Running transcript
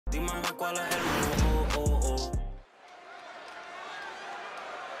Here we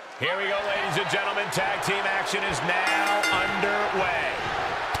go, ladies and gentlemen. Tag team action is now underway.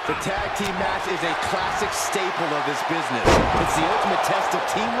 The tag team match is a classic staple of this business. It's the ultimate test of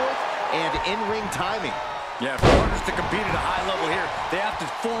teamwork and in-ring timing. Yeah, for partners to compete at a high level here, they have to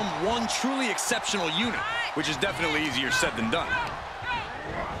form one truly exceptional unit, which is definitely easier said than done.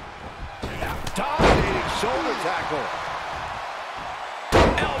 Dominating shoulder tackle.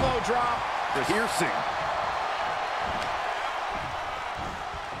 Elbow drop. Piercing.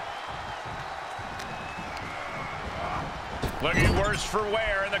 Looking worse for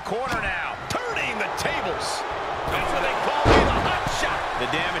wear in the corner now. Turning the tables. That's what they call me, the hot shot. The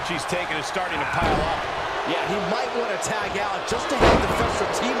damage he's taken is starting to pile up. Yeah, he might want to tag out just to have the defensive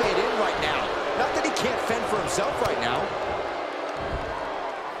teammate in right now. Not that he can't fend for himself right now.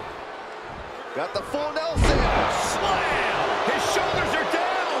 Got the full Nelson. Slam! His shoulders are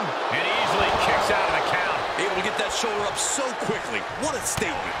down. And easily kicks out of the count. Able to get that shoulder up so quickly. What a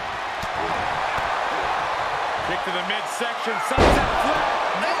statement. Kick to the midsection, sunset flip.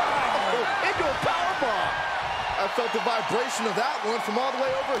 Oh, into a powerbomb. I felt the vibration of that one from all the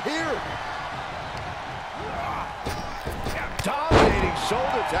way over here. Dominating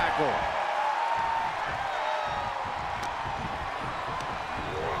shoulder tackle.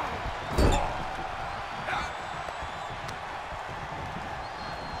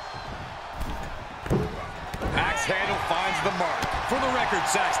 Axe handle finds the mark. For the record,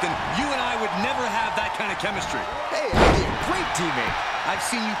 Saxton, you and I would never have that kind of chemistry. Hey, I'm a great teammate. I've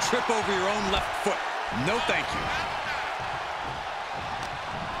seen you trip over your own left foot. No thank you.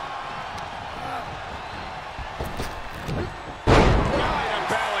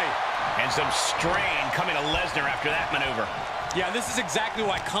 Belly. And some strain coming to Lesnar after that maneuver. Yeah, this is exactly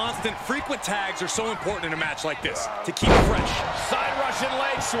why constant, frequent tags are so important in a match like this. To keep it fresh. Side Russian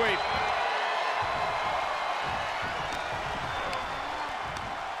leg sweep.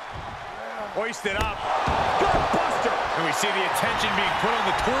 Hoisted up. Gut buster. And we see the attention being put on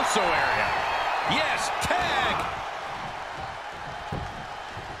the torso area. Yes, tag.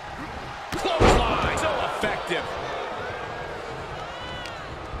 Clothesline. So effective.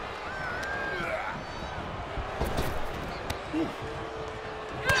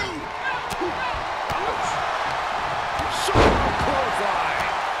 Clothesline.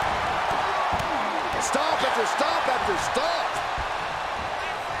 Stop after stop after stop.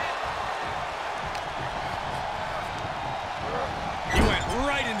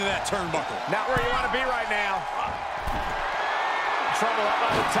 Into that turnbuckle. Not where you want to be right now. Trouble up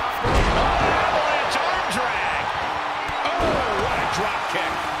on the top rope. Avalanche arm drag. Oh, what a drop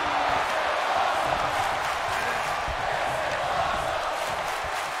kick.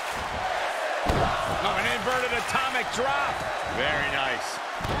 Oh, an inverted atomic drop. Very nice.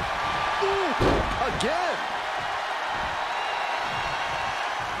 Ooh, again.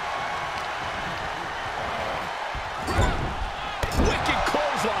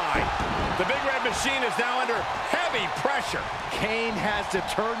 The Big Red Machine is now under heavy pressure. Kane has to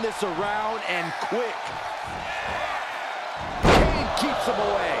turn this around and quick. Kane keeps him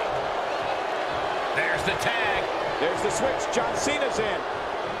away. There's the tag. There's the switch. John Cena's in.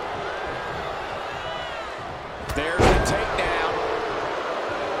 There's the takedown.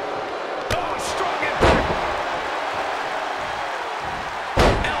 Oh, strong impact.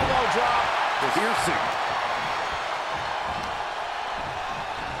 Elbow drop. Piercing.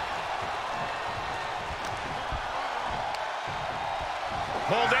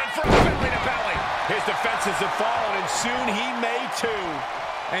 Pulled in from belly to belly. His defenses have fallen, and soon he may too.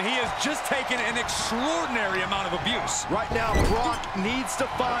 And he has just taken an extraordinary amount of abuse. Right now, Brock needs to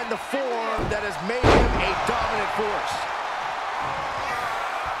find the form that has made him a dominant force.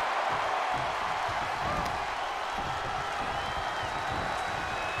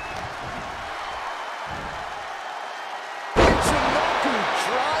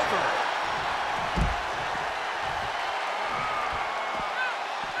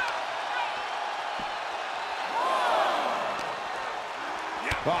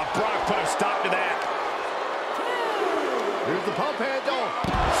 Oh, Brock put a stop to that. Here's the pump handle.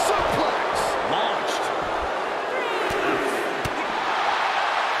 Suplex. Launched.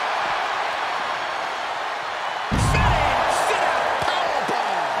 Sit-out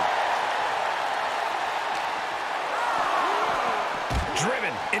powerbomb.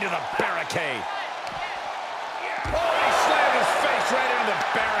 Driven into the barricade. Oh, he slammed his face right into the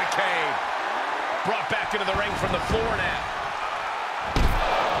barricade. Brought back into the ring from the floor now.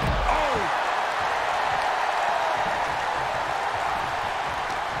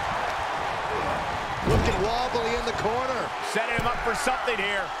 Looking wobbly in the corner. setting him up for something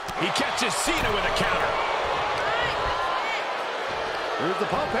here. He catches Cena with a counter. Here's the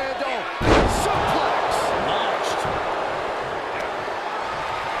pump handle. Suplex. Launched.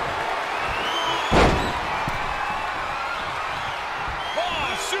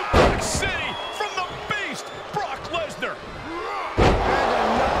 Oh, Suplex City from the Beast, Brock Lesnar. And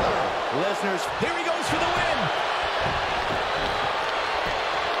another. Lesnar's. Here he goes for the win.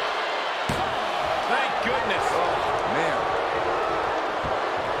 Thank goodness. Oh, man.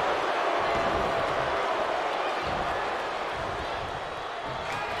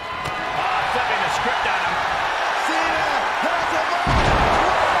 Flipping the script on him. Cena has him up.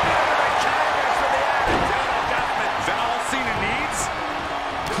 Is that all Cena needs?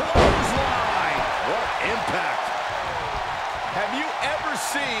 Clothesline. What impact. Have you ever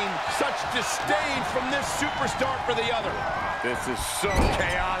seen such disdain from this superstar for the other? This is so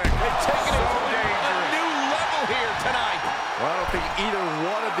chaotic. They've taken it So to a dangerous. new level here tonight. Well, I don't think either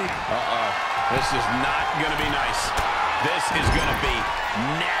one of these. This is not going to be nice. This is going to be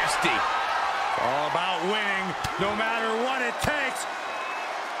nasty. All about winning, no matter what it takes.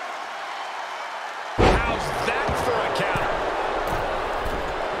 How's that for a counter?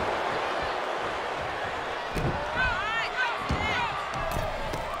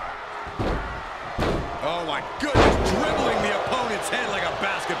 Oh my goodness, dribbling the opponent's head like a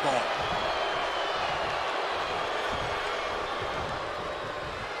basketball.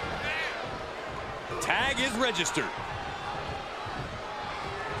 Tag is registered.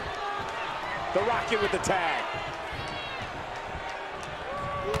 The Rocket with the tag.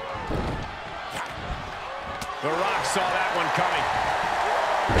 The Rock saw that one coming.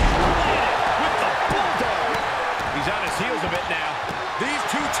 With the bulldog. He's on his heels a bit now. These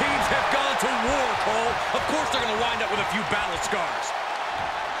two teams have gone to war, Cole. Of course they're going to wind up with a few battle scars.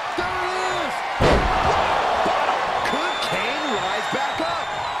 There it is. Could Kane rise back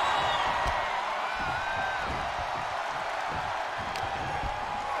up?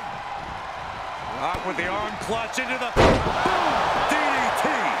 Rock with the arm clutch into the boom, DDT.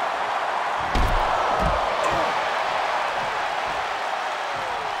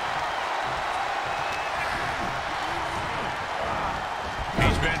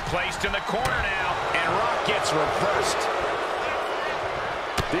 He's been placed in the corner now, and Rock gets reversed.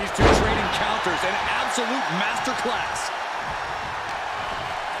 These two trading counters, an absolute masterclass.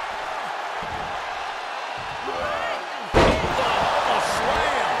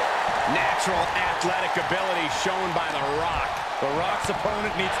 Natural athletic ability shown by The Rock. The Rock's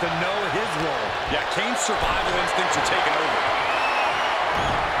opponent needs to know his role. Yeah, Kane's survival instincts are taking over.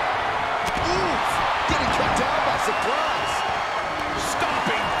 Oof! Getting cut down by surprise.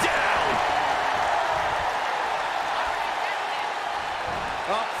 Stomping down.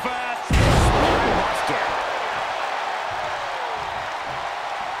 Up fast. Buster.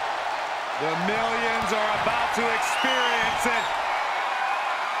 The millions are about to experience it.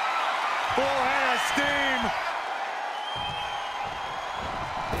 Full head of steam.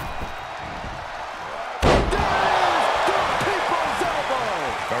 There's the people's elbow.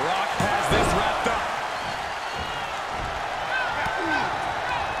 The Rock has this wrapped up.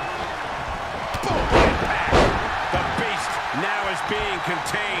 Boom. Impact. The Beast now is being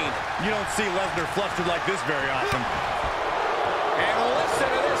contained. You don't see Lesnar flustered like this very often. And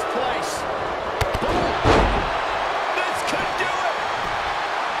listen to this place. Boom. This could do it.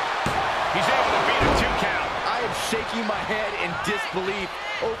 He's able to beat a 2 count. I am shaking my head in disbelief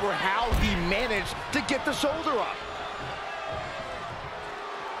over how he managed to get the shoulder up.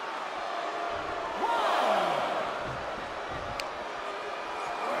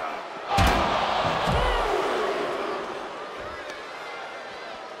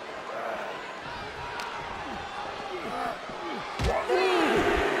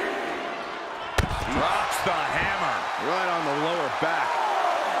 Drops the hammer. Right on the lower back.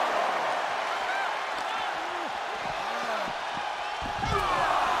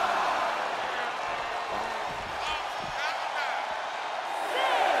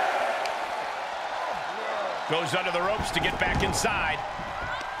 Goes under the ropes to get back inside.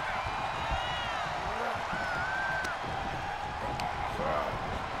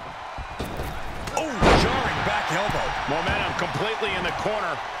 Oh, jarring back elbow. Momentum completely in the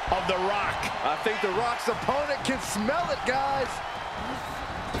corner of The Rock. I think The Rock's opponent can smell it, guys.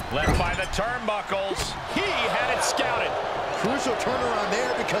 Led by the turnbuckles. He had it scouted. Crucial turnaround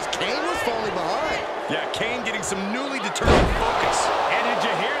there because Kane was falling behind. Yeah, Kane getting some newly determined focus. And did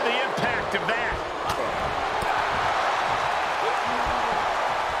you hear the impact of that?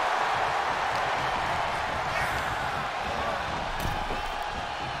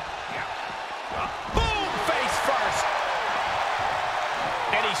 Boom! Face first.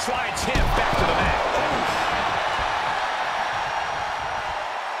 slides him back to the mat.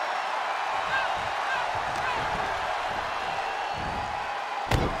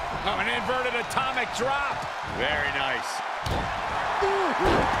 Oh, an inverted atomic drop. Very nice. Ooh,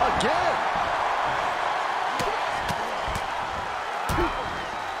 again.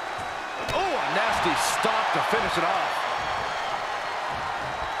 Oh, a nasty stop to finish it off.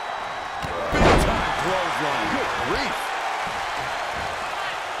 Big time clothesline. Good grief.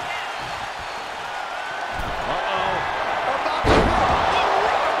 Uh-oh. About to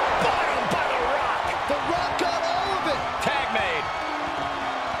Bottom by the Rock. The Rock got all of it. Tag made.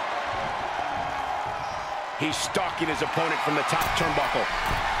 He's stalking his opponent from the top turnbuckle.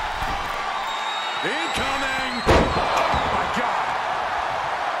 Incoming! Oh, my God!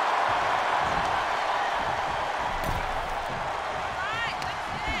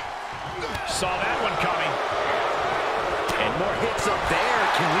 Saw that one coming. And more hits up there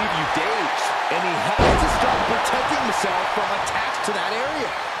can leave you dazed. And he has to start protecting himself from attacks to that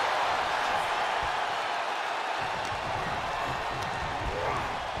area.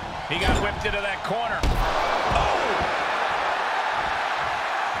 He got whipped into that corner.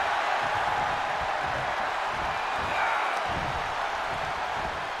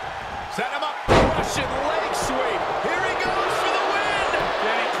 Set him up. Russian leg sweep. Here he goes for the win.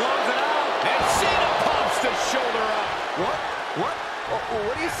 Can he close it out? And Cena pumps the shoulder up. What? What?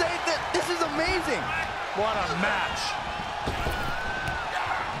 What do you say? This is amazing. What a match.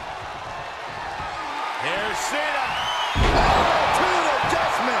 Here's Cena. Attitude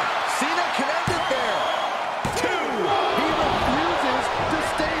adjustment. Cena connected there. Two. He refuses to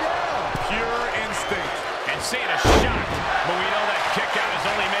stay down. Pure instinct. And Cena shocked. But we know that kick out has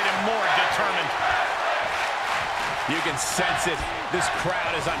only made him more determined. You can sense it. This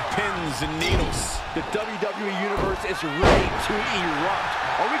crowd is on pins and needles. The WWE Universe is ready to erupt.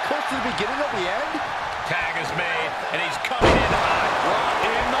 Are we close to the beginning of the end? Tag is made, and he's coming in hot.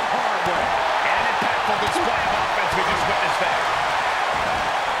 In the hard way. And an impactful display of offense we just witnessed there.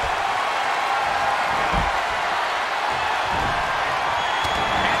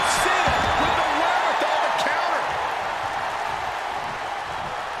 And Cena with the wherewithal to counter.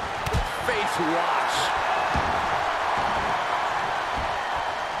 Face wash.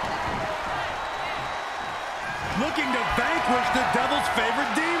 Looking to vanquish the Devil's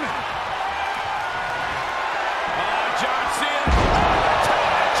favorite demon. John Cena. Toe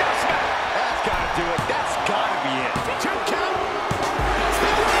adjustment. That's got to do it. That's got to be it. 2 count. He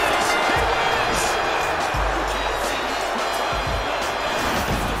wins. He wins.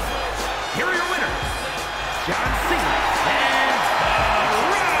 Here are your winners, John Cena and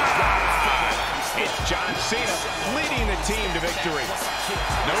It's John Cena leading the team to victory.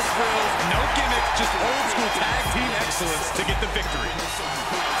 No frills, no gimmicks, just old school tag team excellence to get the victory.